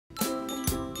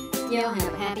you'll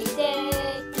have a happy day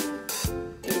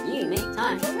if you make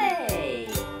time to play.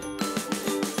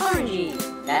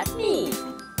 Orangee, that's me.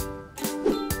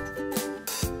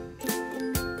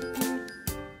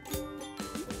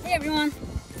 Hey everyone,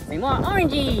 it's more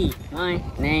Orangee. My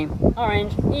name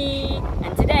ORANGEE,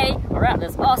 and today we're at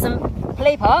this awesome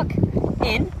play park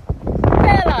in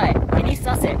Fairlight in East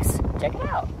Sussex. Check it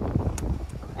out.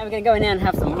 And we're going to go in there and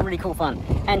have some really cool fun.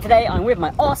 And today I'm with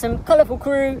my awesome colourful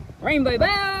crew, Raine,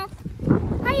 BowBelle,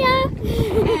 hiya,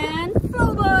 and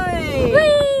BowBelle.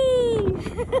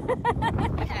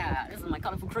 Yeah, this is my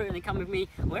colourful crew, and they come with me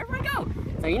wherever I go.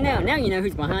 So now you know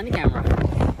who's behind the camera.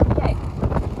 Okay,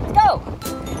 let's go.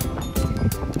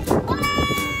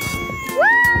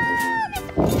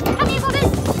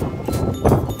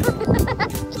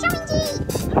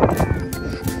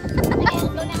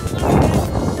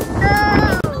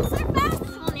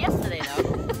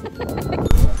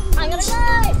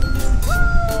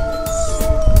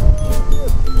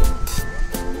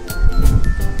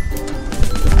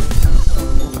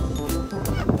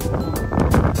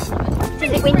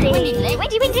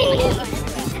 Windy.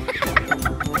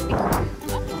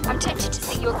 I'm tempted to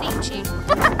sing your theme tune.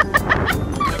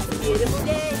 It's a beautiful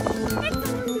day. It's a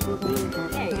wonderful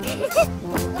day.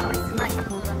 Oh, it's nice and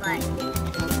full of light.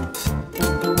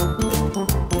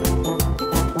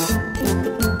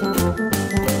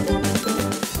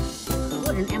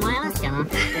 What an MILS channel.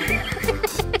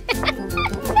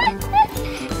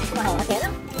 Well, okay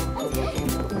then.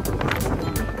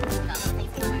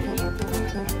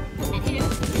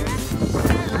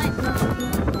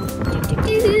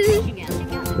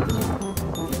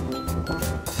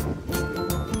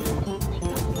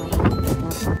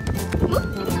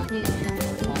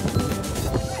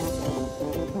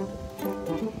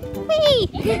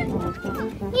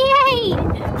 Yay!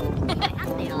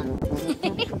 Stayed on!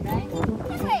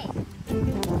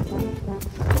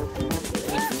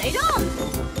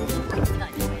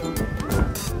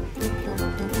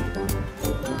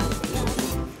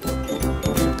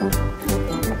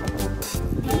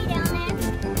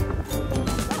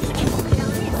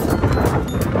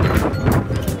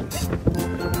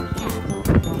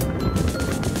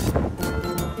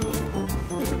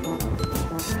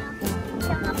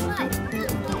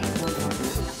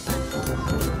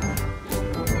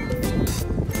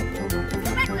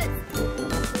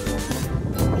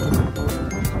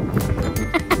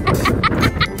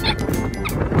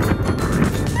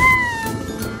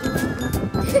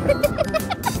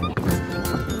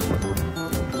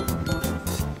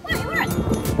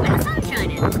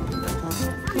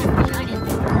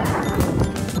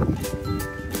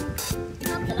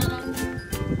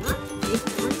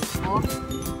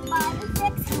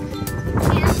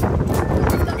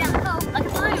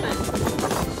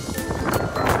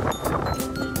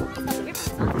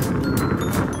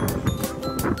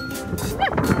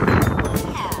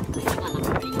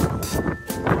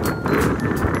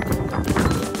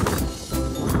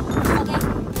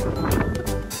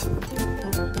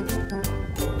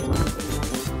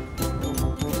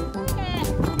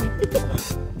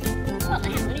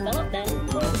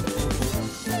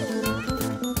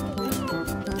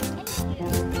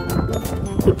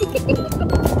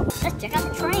 Let's check out the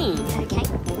train. Okay.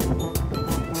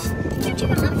 Let's check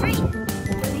out the train.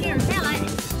 Over here in Fairlight.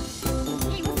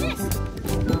 Hey, what's this?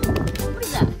 What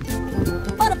is that?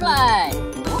 Butterfly.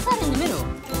 What's that in the middle?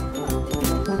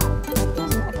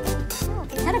 Oh,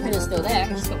 the caterpillar's still there.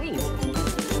 It's just got wings.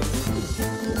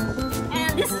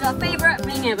 And this is our favourite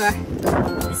thing ever.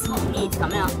 This is what we need to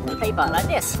come out and play park like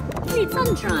this. We need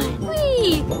sunshine.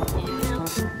 Whee! A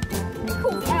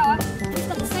cool flower. It's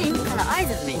got the same colour eyes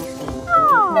as me.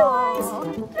 Blue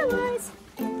eyes.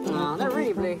 Oh, they're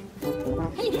really blue.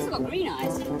 Hey, these have got green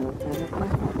eyes.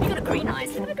 They got a green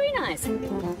eyes. Look at the green eyes.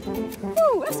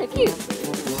 Ooh, that's so cute.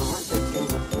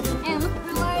 And look at the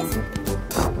blue eyes.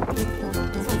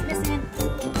 This one's missing.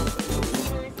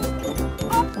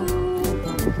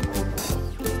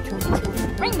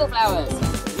 Rainbow flowers.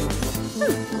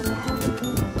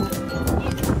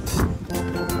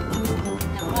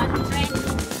 Now we're riding the train.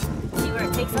 See where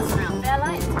it takes us around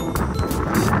Fairlight.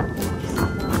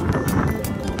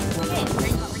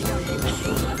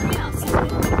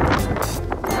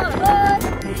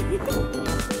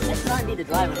 Let's try and be the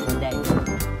driver one day.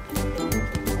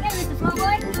 Hey, Mr.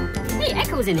 Flowboy. Hey,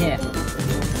 Echo's in here.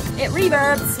 It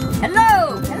reverbs.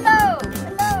 Hello! Hello!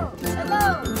 Hello! Hello!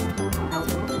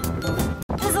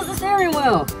 This is the steering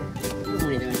wheel. Doesn't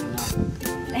really do anything now.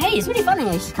 But hey, it's really fun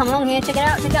here. You should come along here, check it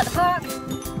out the park.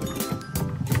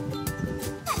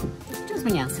 Do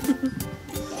something else.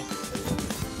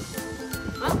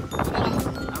 Well,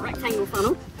 a rectangle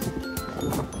funnel.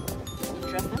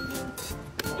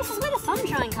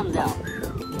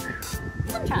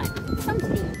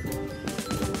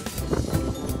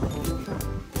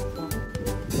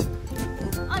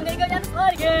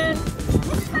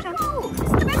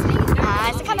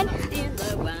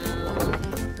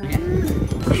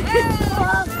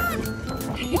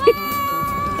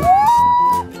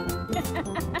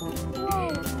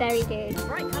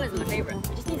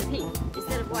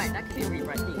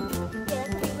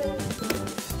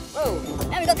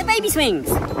 Now we've got the baby swings.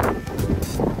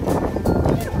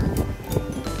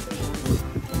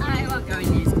 I won't go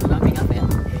in these because I'll pick up it.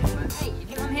 But hey, if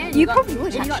you come here, You probably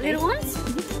would, you got actually. little ones?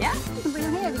 Yeah, you can bring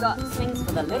them here. We've got swings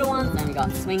for the little ones and we've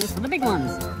got swings for the big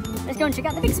ones. Let's go and check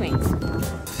out the big swings.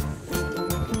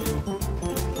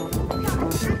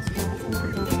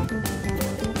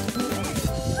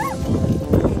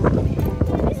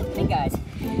 Big guys.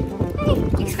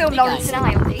 You can film Lawrence and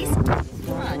I on these.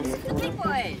 Right, this is the big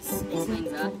boys. These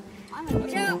swings are.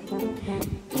 Watch out!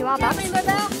 You are Yeah, bad. Rainbow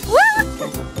Belle. Woo!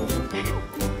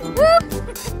 Woo!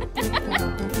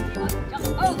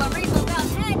 Oh, the Rainbow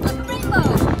Belle's head like a rainbow.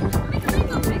 Make a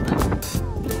rainbow, rainbow.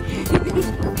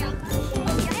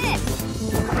 Oh, your head.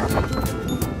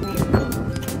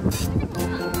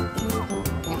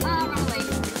 Ah, run away.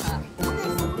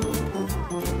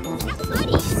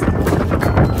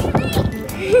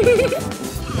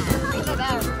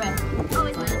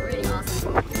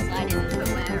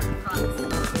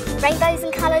 Rainbows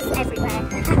and colours everywhere.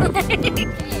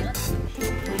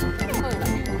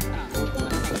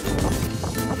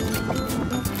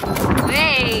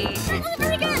 Hey!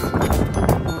 Very good.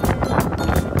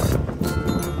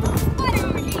 Spider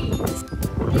orgies.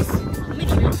 This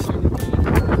miniature.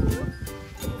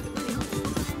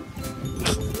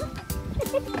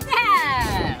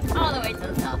 Yeah! All the way to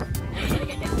the top. I'm gonna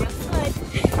get down the other side.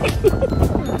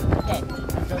 Okay,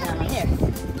 let's go down on here.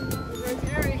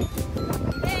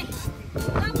 Okay.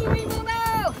 Love you, Rainbow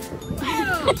Belle!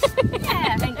 Woo!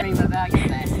 Yeah, thanks, Rainbow Belle, you're the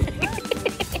best.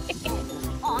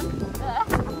 On the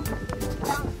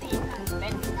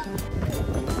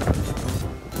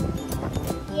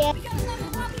Yeah. we got another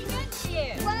wobbly bench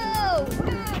here. Whoa! Wow,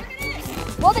 look at this.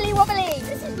 Wobbly wobbly!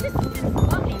 This is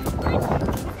wobbly.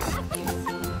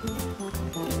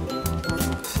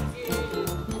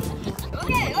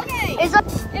 Okay. Is that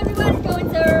Everybody's going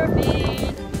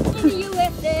surfing in the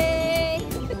USA.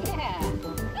 Yeah.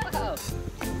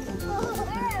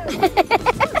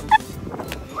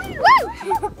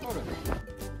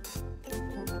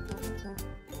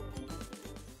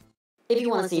 If you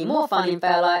want to see more fun in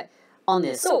Fairlight on the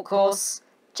assault course,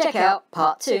 check out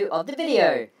part 2 of the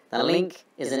video. The link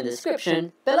is in the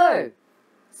description below.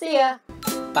 See ya!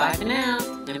 Bye for now,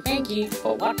 and thank you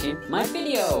for watching my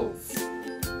videos.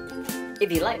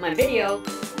 If you like my video,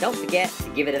 don't forget to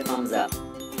give it a thumbs up.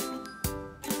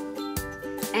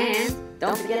 And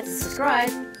don't forget to subscribe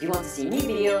if you want to see new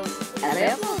videos as I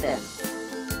upload them.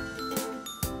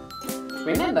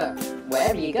 Remember,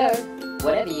 wherever you go,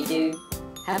 whatever you do,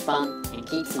 have fun and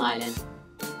keep smiling.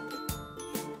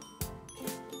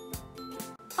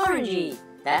 ORANGEE,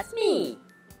 that's me!